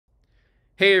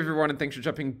Hey everyone, and thanks for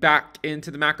jumping back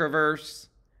into the Macroverse.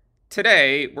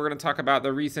 Today, we're going to talk about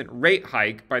the recent rate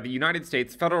hike by the United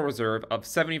States Federal Reserve of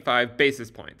 75 basis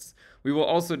points. We will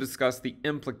also discuss the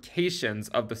implications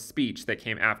of the speech that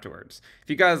came afterwards.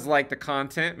 If you guys like the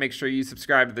content, make sure you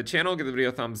subscribe to the channel, give the video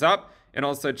a thumbs up, and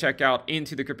also check out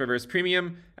Into the Cryptoverse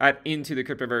Premium at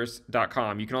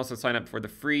intothecryptoverse.com. You can also sign up for the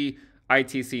free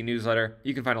ITC newsletter.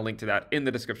 You can find a link to that in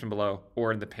the description below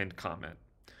or in the pinned comment.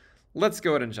 Let's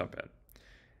go ahead and jump in.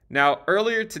 Now,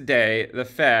 earlier today, the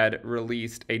Fed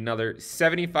released another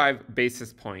 75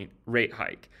 basis point rate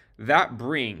hike. That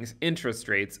brings interest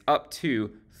rates up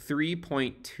to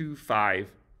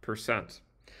 3.25%,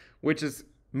 which is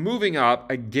moving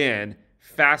up again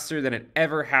faster than it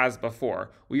ever has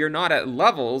before. We are not at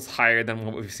levels higher than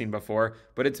what we've seen before,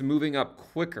 but it's moving up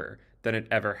quicker than it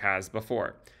ever has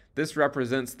before. This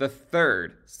represents the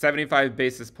third 75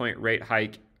 basis point rate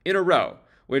hike in a row,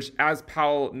 which, as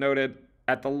Powell noted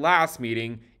at the last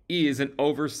meeting, is an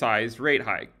oversized rate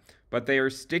hike. But they are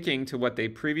sticking to what they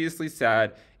previously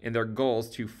said in their goals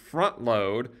to front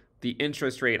load the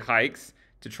interest rate hikes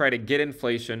to try to get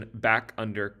inflation back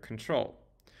under control.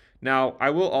 Now, I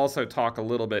will also talk a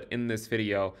little bit in this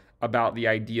video about the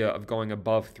idea of going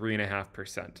above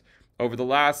 3.5%. Over the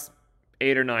last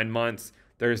 8 or 9 months,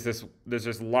 there's this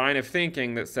line of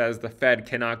thinking that says the Fed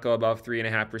cannot go above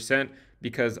 3.5%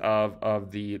 because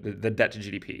of the debt to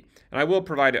GDP. And I will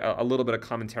provide a little bit of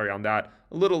commentary on that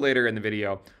a little later in the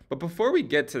video. But before we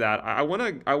get to that, I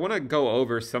wanna go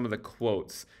over some of the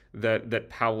quotes that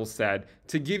Powell said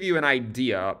to give you an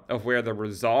idea of where the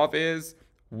resolve is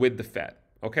with the Fed.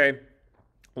 Okay.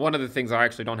 One of the things, I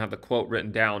actually don't have the quote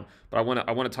written down, but I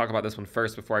wanna talk about this one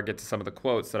first before I get to some of the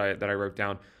quotes that I wrote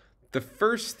down. The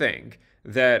first thing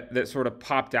that sort of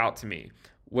popped out to me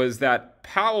was that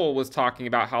Powell was talking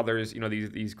about how there's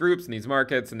these groups and these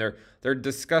markets, and they're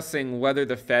discussing whether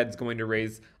the Fed's going to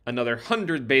raise another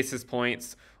 100 basis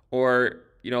points or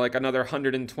like another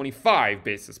 125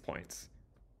 basis points.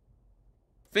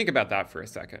 Think about that for a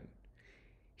second.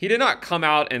 He did not come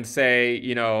out and say,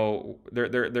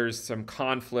 there's some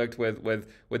conflict with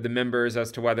the members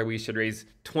as to whether we should raise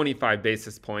 25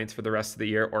 basis points for the rest of the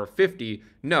year or 50.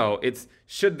 No, it's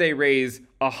should they raise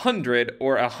 100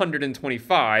 or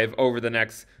 125 over the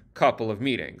next couple of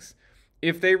meetings.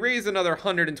 If they raise another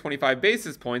 125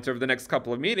 basis points over the next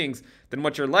couple of meetings, then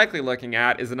what you're likely looking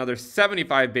at is another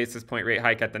 75 basis point rate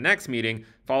hike at the next meeting,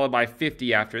 followed by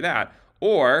 50 after that.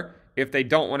 Or if they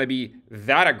don't want to be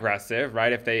that aggressive,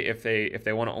 right? If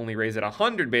they want to only raise it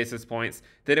 100 basis points,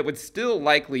 then it would still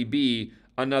likely be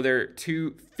another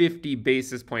 250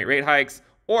 basis point rate hikes,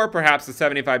 or perhaps a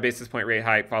 75 basis point rate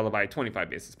hike followed by a 25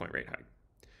 basis point rate hike.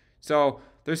 So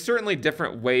there's certainly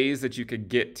different ways that you could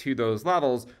get to those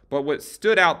levels, but what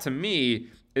stood out to me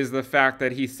is the fact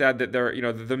that he said that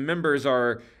the members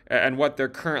are, and what they're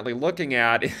currently looking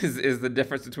at is the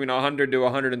difference between 100 to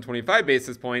 125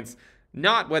 basis points,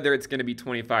 not whether it's going to be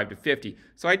 25 to 50.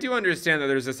 So I do understand that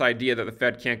there's this idea that the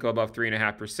Fed can't go above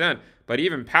 3.5%, but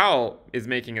even Powell is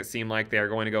making it seem like they are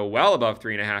going to go well above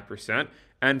 3.5%.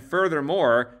 And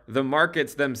furthermore, the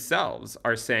markets themselves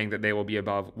are saying that they will be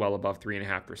well above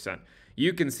 3.5%.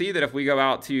 You can see that if we go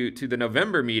out to the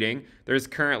November meeting, there's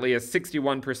currently a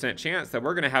 61% chance that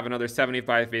we're going to have another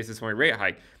 75 basis point rate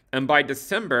hike. And by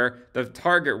December, the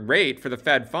target rate for the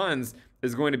Fed funds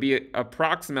is going to be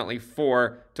approximately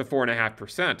 4 to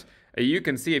 4.5%. You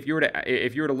can see if you were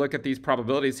to look at these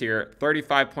probabilities here,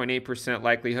 35.8%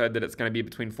 likelihood that it's going to be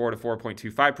between 4 to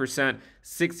 4.25%,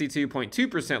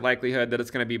 62.2% likelihood that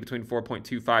it's going to be between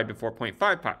 4.25 to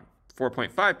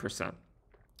 4.5%.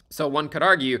 So one could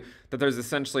argue that there's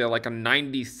essentially like a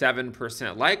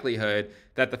 97% likelihood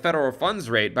that the federal funds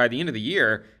rate by the end of the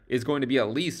year is going to be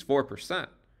at least 4%.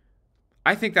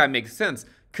 I think that makes sense.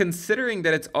 Considering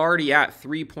that it's already at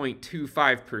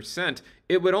 3.25%,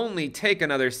 it would only take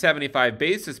another 75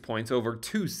 basis points over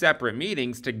 2 separate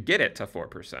meetings to get it to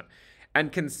 4%.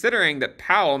 And considering that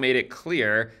Powell made it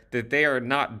clear that they are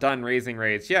not done raising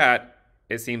rates yet,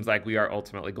 it seems like we are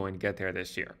ultimately going to get there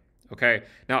this year. Okay,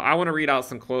 now I want to read out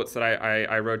some quotes that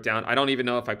I wrote down. I don't even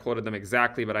know if I quoted them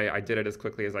exactly, but I did it as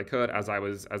quickly as I could as I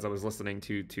was listening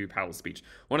to Powell's speech.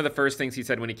 One of the first things he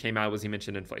said when he came out was he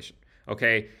mentioned inflation.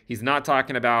 Okay, he's not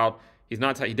talking about he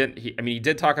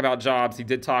did talk about jobs. He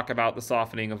did talk about the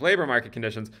softening of labor market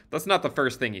conditions. That's not the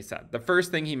first thing he said. The first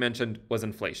thing he mentioned was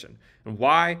inflation. And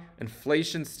why?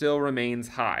 Inflation still remains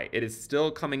high. It is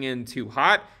still coming in too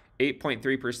hot.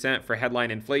 8.3% for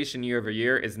headline inflation year over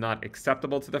year is not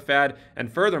acceptable to the Fed.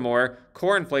 And furthermore,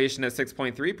 core inflation at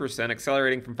 6.3%,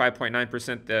 accelerating from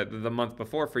 5.9% the month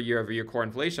before for year over year core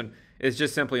inflation, is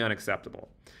just simply unacceptable.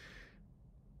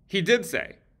 He did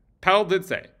say, Powell did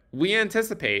say, we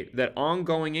anticipate that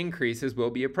ongoing increases will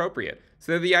be appropriate.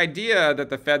 So the idea that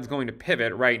the Fed's going to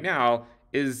pivot right now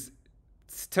is,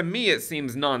 to me, it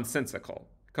seems nonsensical,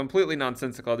 completely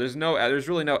nonsensical. There's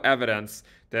really no evidence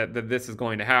that this is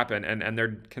going to happen, and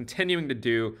they're continuing to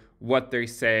do what they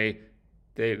say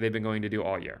they've been going to do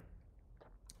all year.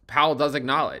 Powell does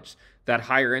acknowledge that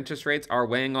higher interest rates are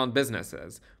weighing on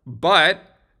businesses, but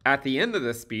at the end of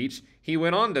the speech, he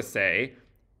went on to say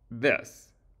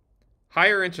this: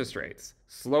 higher interest rates,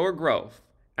 slower growth,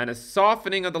 and a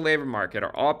softening of the labor market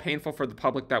are all painful for the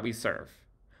public that we serve,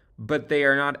 but they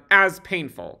are not as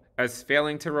painful as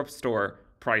failing to restore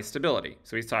price stability.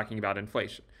 So he's talking about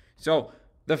inflation. So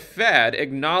the Fed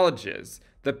acknowledges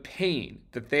the pain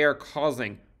that they are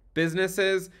causing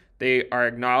businesses. They are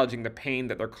acknowledging the pain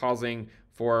that they're causing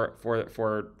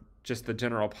for just the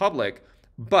general public.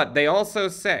 But they also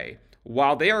say,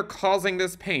 while they are causing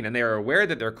this pain and they are aware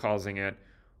that they're causing it,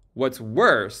 what's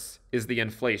worse is the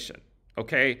inflation,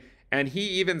 okay? And he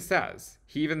even says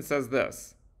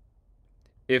this: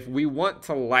 if we want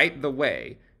to light the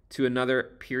way to another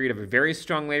period of a very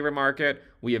strong labor market,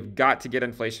 we have got to get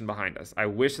inflation behind us. I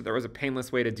wish that there was a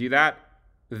painless way to do that.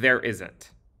 There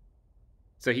isn't.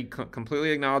 So he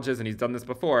completely acknowledges, and he's done this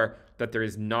before, that there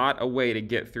is not a way to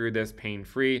get through this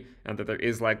pain-free, and that there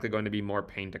is likely going to be more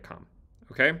pain to come,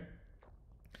 okay?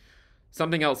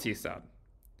 Something else he said,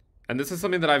 and this is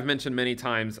something that I've mentioned many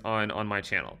times on my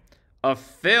channel: a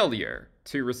failure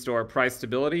to restore price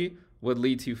stability would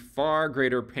lead to far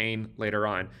greater pain later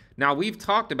on. Now, we've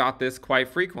talked about this quite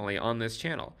frequently on this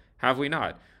channel, have we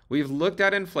not? We've looked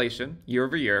at inflation year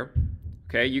over year,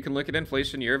 okay? You can look at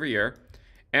inflation year over year,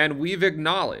 and we've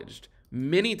acknowledged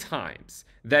many times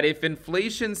that if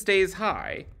inflation stays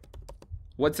high,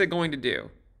 what's it going to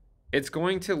do? It's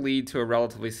going to lead to a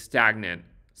relatively stagnant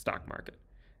stock market.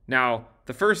 Now,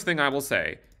 the first thing I will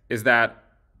say is that,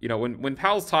 you know, when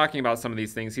Powell's talking about some of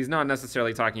these things, he's not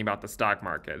necessarily talking about the stock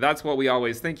market. That's what we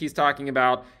always think he's talking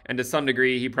about, and to some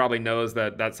degree, he probably knows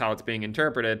that that's how it's being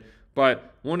interpreted.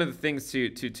 But one of the things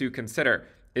to consider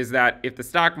is that if the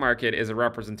stock market is a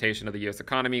representation of the U.S.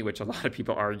 economy, which a lot of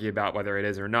people argue about whether it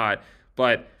is or not,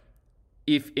 but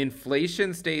if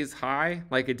inflation stays high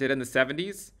like it did in the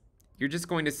 70s, you're just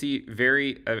going to see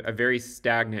a very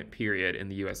stagnant period in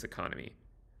the U.S. economy.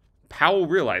 Powell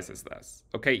realizes this,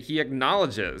 okay? He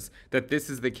acknowledges that this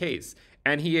is the case,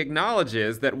 and he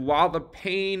acknowledges that while the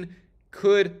pain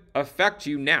could affect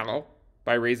you now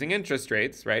by raising interest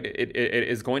rates, right, it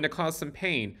is going to cause some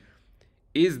pain.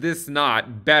 Is this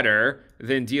not better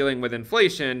than dealing with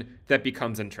inflation that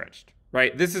becomes entrenched,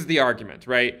 right? This is the argument,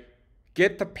 right?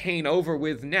 Get the pain over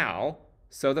with now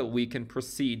so that we can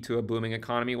proceed to a booming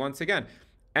economy once again.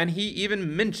 And he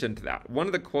even mentioned that. One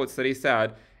of the quotes that he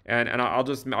said, and I'll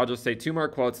just say two more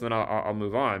quotes and then I'll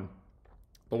move on.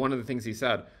 But one of the things he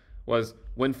said was,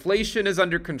 when inflation is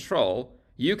under control,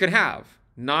 you can have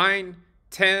 9,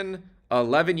 10,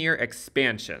 11-year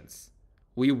expansions.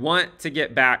 We want to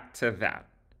get back to that,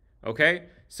 okay?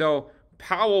 So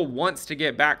Powell wants to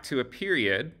get back to a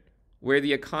period where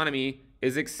the economy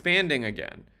is expanding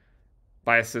again.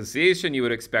 By association, you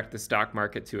would expect the stock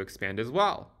market to expand as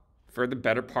well for the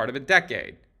better part of a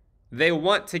decade. They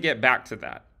want to get back to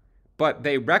that, but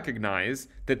they recognize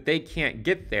that they can't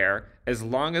get there as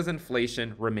long as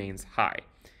inflation remains high.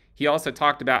 He also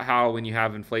talked about how when you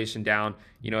have inflation down,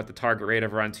 at the target rate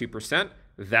of around 2%,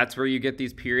 that's where you get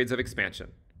these periods of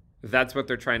expansion. That's what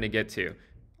they're trying to get to.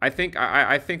 I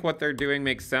think what they're doing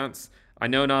makes sense. I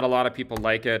know not a lot of people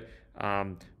like it,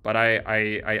 but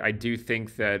I do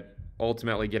think that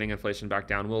ultimately getting inflation back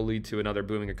down will lead to another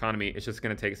booming economy. It's just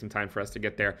going to take some time for us to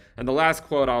get there. And the last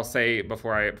quote I'll say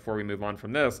before we move on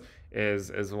from this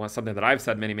is something that I've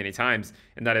said many, many times,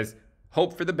 and that is,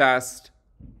 hope for the best,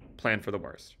 plan for the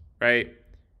worst, right?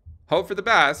 Hope for the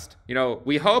best.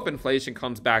 We hope inflation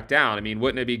comes back down. I mean,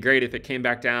 wouldn't it be great if it came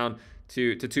back down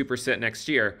to 2% next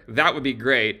year? That would be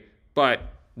great, but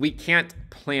we can't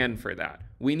plan for that.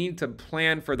 We need to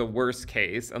plan for the worst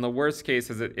case, and the worst case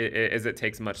is it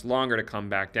takes much longer to come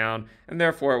back down, and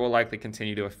therefore it will likely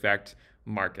continue to affect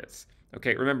markets.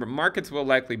 Okay, remember, markets will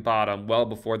likely bottom well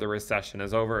before the recession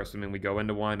is over, assuming we go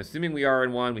into one. Assuming we are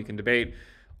in one, we can debate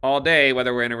all day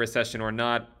whether we're in a recession or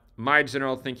not. My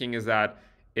general thinking is that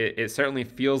it certainly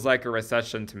feels like a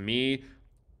recession to me.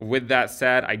 With that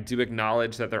said, I do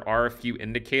acknowledge that there are a few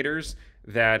indicators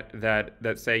that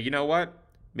say, you know what,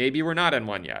 maybe we're not in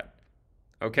one yet.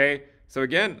 Okay, so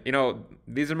again,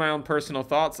 these are my own personal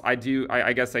thoughts. I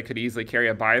guess I could easily carry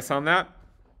a bias on that.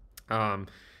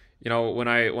 when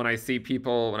I see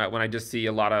people, when I just see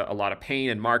a lot of pain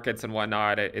in markets and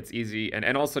whatnot, it's easy,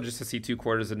 and also just to see 2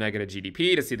 quarters of negative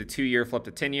GDP, to see the 2-year flip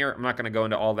to 10-year. I'm not going to go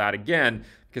into all that again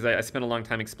because I spent a long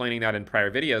time explaining that in prior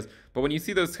videos. But when you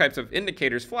see those types of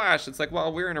indicators flash, it's like,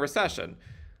 well, we're in a recession.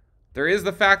 There is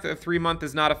the fact that the 3-month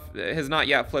has not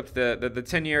yet flipped the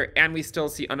 10-year, and we still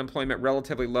see unemployment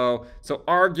relatively low. So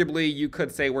arguably, you could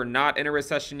say we're not in a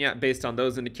recession yet based on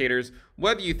those indicators.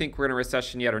 Whether you think we're in a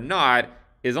recession yet or not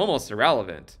is almost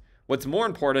irrelevant. What's more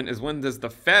important is, when does the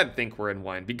Fed think we're in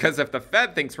one? Because if the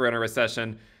Fed thinks we're in a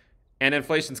recession and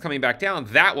inflation's coming back down,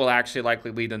 that will actually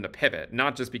likely lead them to pivot.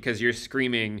 Not just because you're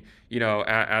screaming,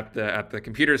 at the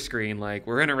computer screen like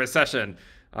we're in a recession.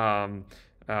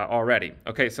 Already.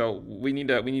 Okay, so we need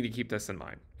to keep this in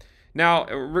mind. Now,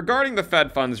 regarding the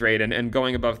Fed funds rate and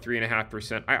going above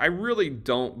 3.5%, I really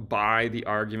don't buy the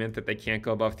argument that they can't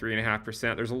go above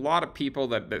 3.5%. There's a lot of people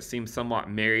that seem somewhat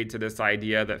married to this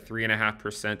idea that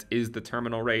 3.5% is the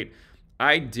terminal rate.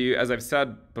 I do, as I've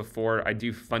said before, I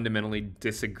do fundamentally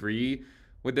disagree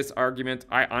with this argument.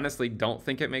 I honestly don't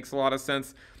think it makes a lot of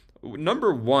sense.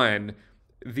 Number one,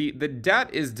 the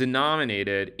debt is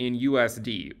denominated in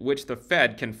USD, which the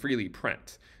Fed can freely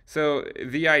print. So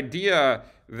the idea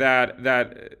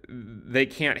that they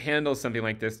can't handle something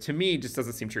like this, to me, just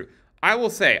doesn't seem true. I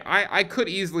will say, I could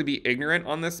easily be ignorant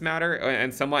on this matter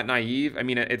and somewhat naive. I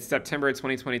mean, it's September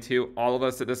 2022. All of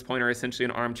us at this point are essentially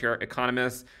an armchair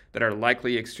economists that are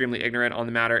likely extremely ignorant on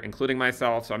the matter, including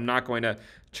myself. So I'm not going to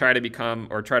try to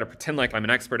pretend like I'm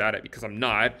an expert at it, because I'm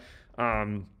not.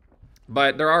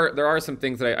 But there are some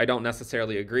things that I don't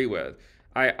necessarily agree with.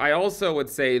 I also would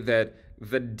say that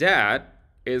the debt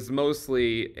is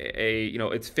mostly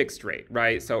it's fixed rate,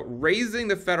 right? So raising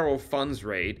the federal funds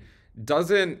rate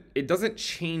doesn't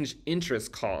change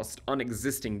interest cost on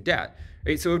existing debt,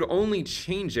 right? So it would only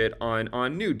change it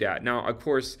on new debt. Now, of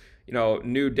course,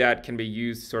 new debt can be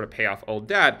used to sort of pay off old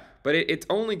debt, but it's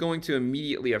only going to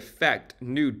immediately affect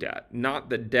new debt,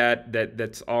 not the debt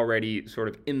that's already sort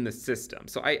of in the system.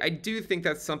 So I do think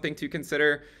that's something to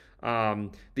consider.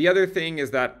 The other thing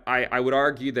is that I would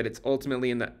argue that it's ultimately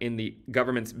in the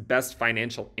government's best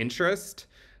financial interest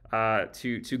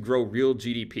to grow real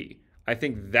GDP. I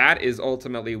think that is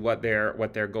ultimately what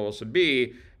their goal should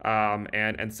be,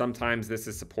 and sometimes this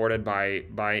is supported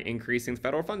by increasing the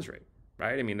federal funds rate.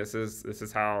 Right? I mean, this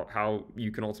is how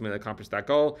you can ultimately accomplish that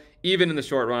goal, even in the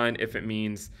short run, if it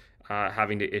means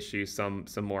having to issue some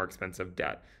more expensive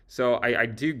debt. So I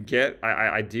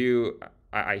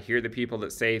hear the people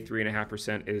that say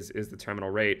 3.5% is the terminal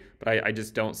rate, but I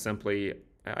just don't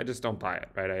buy it.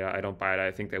 Right? I don't buy it.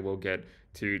 I think they will get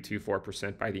to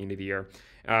 4% by the end of the year.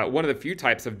 One of the few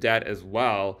types of debt as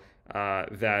well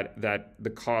that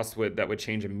the cost that would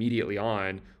change immediately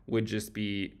on would just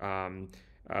be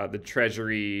the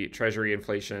Treasury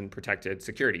inflation protected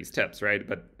securities TIPS, right?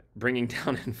 But bringing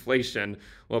down inflation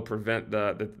will prevent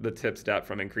the TIPS debt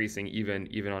from increasing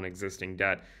even on existing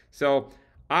debt. So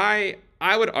I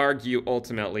would argue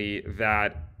ultimately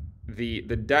that the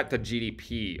debt to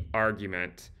GDP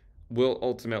argument will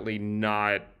ultimately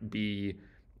not be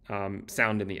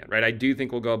sound in the end, right? I do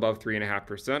think we'll go above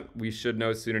 3.5%. We should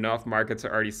know soon enough. Markets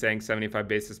are already saying 75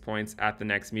 basis points at the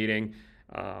next meeting.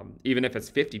 Even if it's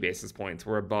 50 basis points,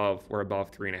 we're above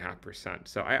 3.5%.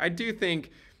 So I do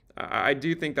think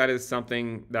that is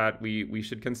something that we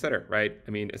should consider, right?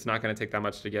 I mean, it's not going to take that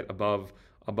much to get above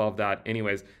that,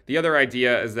 anyways. The other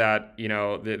idea is that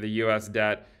the U.S.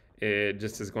 debt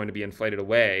just is going to be inflated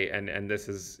away, and this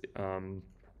is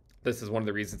one of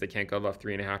the reasons they can't go above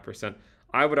 3.5%.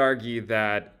 I would argue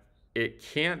that it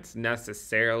can't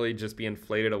necessarily just be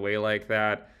inflated away like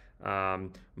that.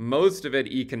 Most of it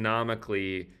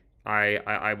economically,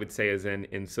 I would say, is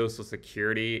in Social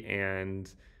Security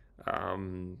and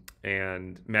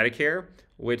Medicare,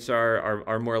 which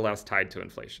are more or less tied to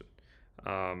inflation.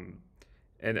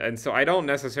 And so I don't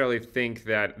necessarily think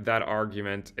that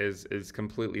argument is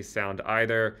completely sound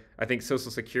either. I think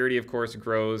Social Security, of course,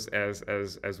 grows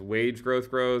as wage growth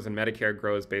grows, and Medicare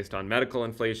grows based on medical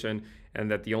inflation,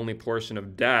 and that the only portion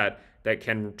of debt that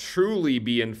can truly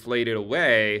be inflated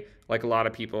away, like a lot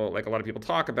of people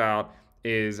talk about,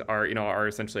 are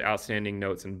essentially outstanding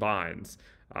notes and bonds.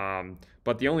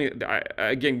 But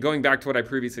again, going back to what I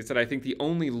previously said, I think the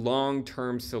only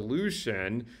long-term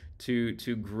solution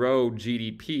to grow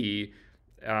GDP,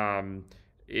 the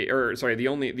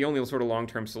only sort of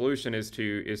long-term solution is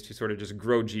to sort of just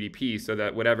grow GDP, so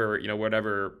that whatever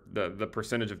the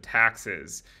percentage of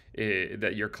taxes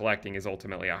that you're collecting is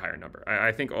ultimately a higher number.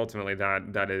 I think ultimately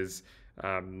that is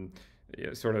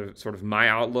sort of my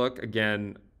outlook.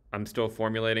 Again, I'm still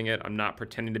formulating it. I'm not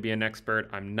pretending to be an expert.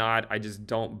 I'm not. I just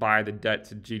don't buy the debt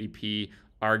to GDP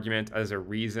argument as a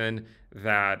reason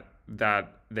that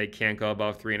they can't go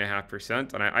above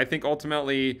 3.5%. And I think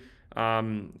ultimately,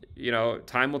 time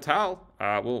will tell.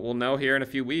 We'll know here in a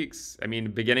few weeks. I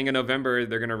mean, beginning of November,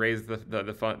 they're going to raise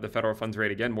the federal funds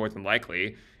rate again, more than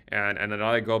likely. And it'll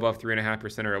either go above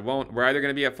 3.5% or it won't. We're either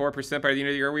going to be at 4% by the end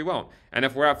of the year or we won't. And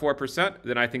if we're at 4%,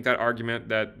 then I think that argument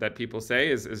that people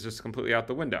say is just completely out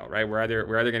the window, right? We're either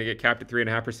going to get capped at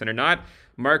 3.5% or not.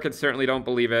 Markets certainly don't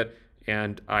believe it,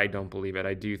 and I don't believe it.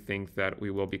 I do think that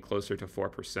we will be closer to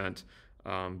 4%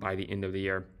 by the end of the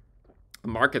year.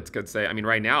 Markets could say, I mean,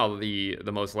 right now the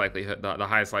most likelihood, the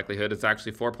highest likelihood is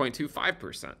actually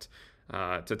 4.25%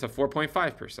 to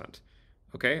 4.5%.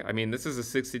 Okay, I mean, this is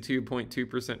a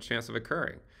 62.2% chance of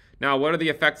occurring. Now, what are the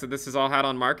effects that this has all had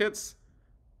on markets?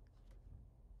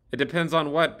 It depends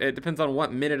on what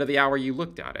minute of the hour you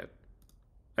looked at it.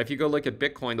 If you go look at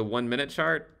Bitcoin, the 1 minute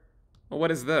chart, well,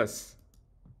 what is this?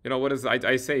 What is,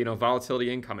 I say, volatility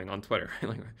incoming on Twitter.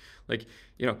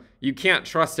 You can't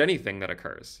trust anything that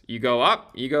occurs. You go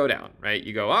up, you go down, right?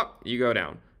 You go up, you go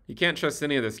down. You can't trust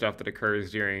any of the stuff that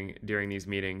occurs during these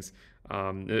meetings.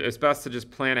 It's best to just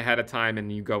plan ahead of time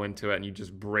and you go into it and you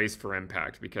just brace for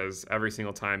impact, because every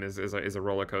single time is a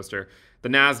roller coaster. The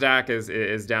NASDAQ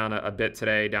is down a bit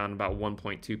today, down about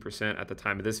 1.2% at the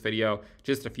time of this video.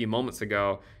 Just a few moments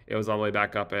ago, it was all the way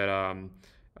back up at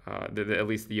at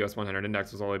least the US 100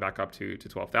 index was all the way back up to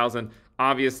 12,000.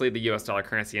 Obviously, the US dollar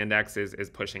currency index is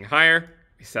pushing higher.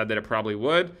 We said that it probably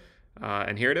would,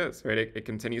 and here it is, right? It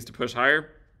continues to push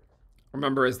higher.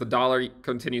 Remember, as the dollar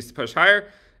continues to push higher,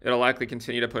 it'll likely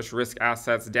continue to push risk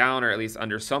assets down, or at least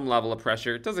under some level of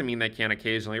pressure. It doesn't mean they can't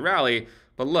occasionally rally,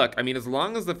 but look, I mean, as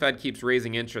long as the Fed keeps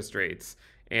raising interest rates,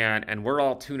 and we're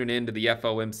all tuning into the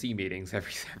FOMC meetings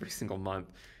every single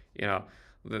month,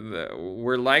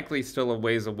 we're likely still a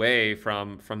ways away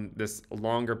from this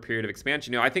longer period of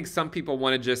expansion. I think some people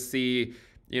want to just see,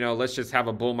 let's just have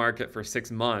a bull market for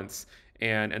 6 months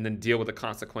and then deal with the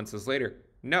consequences later.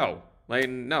 No, we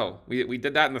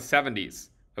did that in the 70s.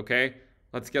 Okay,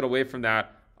 let's get away from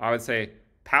that. I would say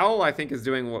Powell, I think, is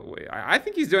doing I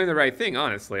think he's doing the right thing.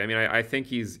 Honestly, I mean, I think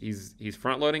he's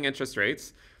front loading interest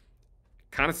rates.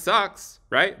 Kind of sucks,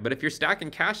 right? But if you're stacking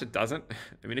cash, it doesn't.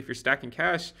 I mean, if you're stacking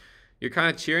cash, you're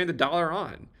kind of cheering the dollar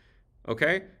on,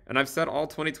 okay? And I've said all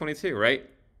 2022, right?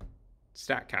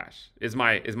 Stack cash is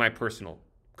my personal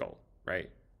goal, right?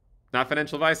 Not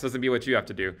financial advice, doesn't be what you have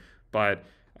to do, but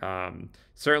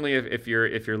certainly if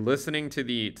you're listening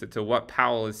to what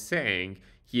Powell is saying,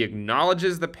 he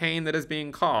acknowledges the pain that is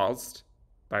being caused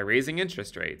by raising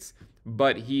interest rates,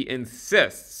 but he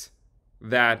insists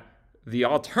that the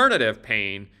alternative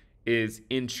pain is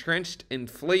entrenched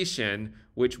inflation,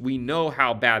 which we know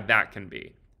how bad that can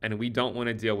be, and we don't want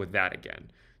to deal with that again.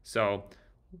 So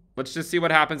let's just see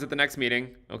what happens at the next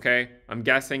meeting, okay? I'm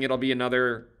guessing it'll be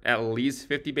another at least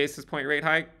 50 basis point rate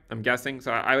hike. I'm guessing.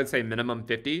 So I would say minimum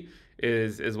 50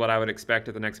 is what I would expect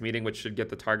at the next meeting, which should get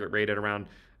the target rate at around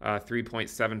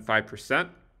 3.75%.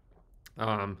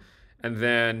 And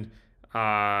then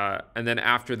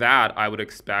after that, I would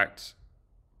expect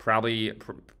probably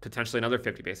potentially another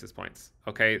 50 basis points.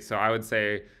 Okay, so I would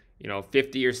say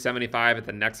 50 or 75 at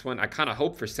the next one. I kind of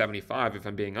hope for 75 if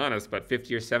I'm being honest, but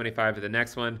 50 or 75 at the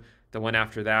next one. The one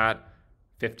after that,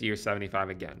 50 or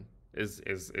 75 again.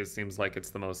 It seems like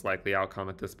it's the most likely outcome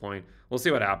at this point. We'll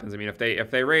see what happens. I mean,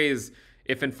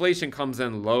 if inflation comes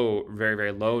in low, very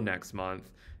very low next month,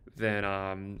 then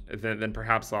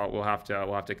perhaps we'll have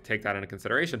to take that into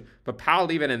consideration. But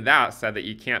Powell, even in that, said that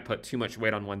you can't put too much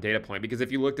weight on one data point, because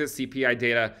if you looked at CPI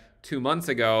data 2 months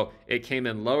ago, it came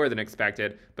in lower than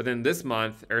expected. But then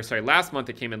last month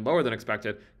it came in lower than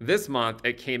expected. This month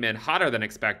it came in hotter than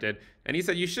expected. And he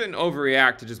said you shouldn't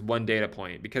overreact to just one data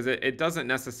point, because it's not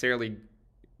necessarily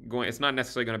going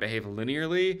to behave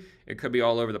linearly. It could be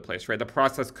all over the place, right? The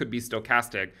process could be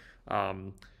stochastic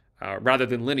rather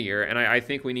than linear. And I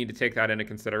think we need to take that into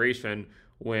consideration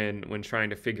when trying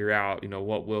to figure out,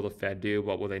 what will the Fed do,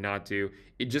 what will they not do.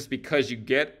 Just because you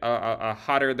get a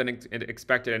hotter than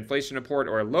expected inflation report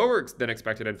or a lower than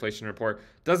expected inflation report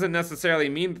doesn't necessarily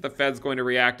mean that the Fed's going to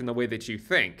react in the way that you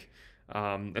think,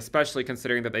 especially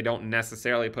considering that they don't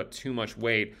necessarily put too much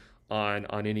weight on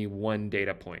any one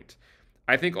data point.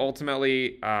 I think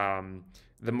ultimately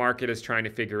the market is trying to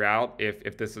figure out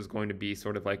if this is going to be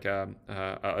sort of like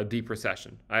a deep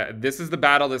recession. This is the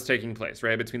battle that's taking place,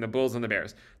 right, between the bulls and the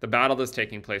bears. The battle that's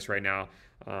taking place right now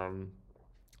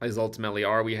is ultimately,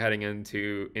 are we heading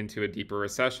into a deeper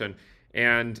recession?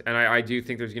 And I do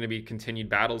think there's going to be continued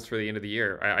battles for the end of the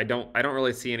year. I don't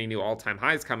really see any new all-time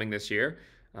highs coming this year.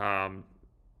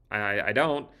 I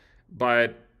don't,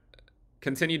 but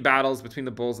continued battles between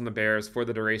the bulls and the bears for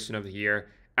the duration of the year.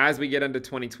 As we get into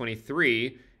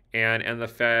 2023 and the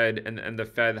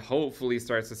Fed hopefully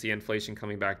starts to see inflation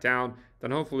coming back down,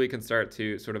 then hopefully we can start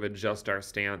to sort of adjust our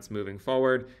stance moving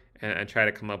forward and try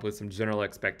to come up with some general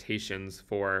expectations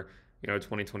for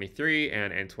 2023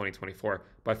 and 2024.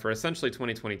 But for essentially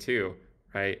 2022,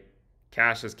 right?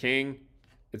 Cash is king.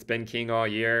 It's been king all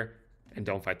year, and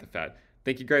don't fight the Fed.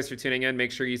 Thank you guys for tuning in.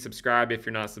 Make sure you subscribe if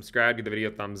you're not subscribed. Give the video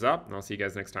a thumbs up, and I'll see you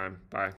guys next time. Bye.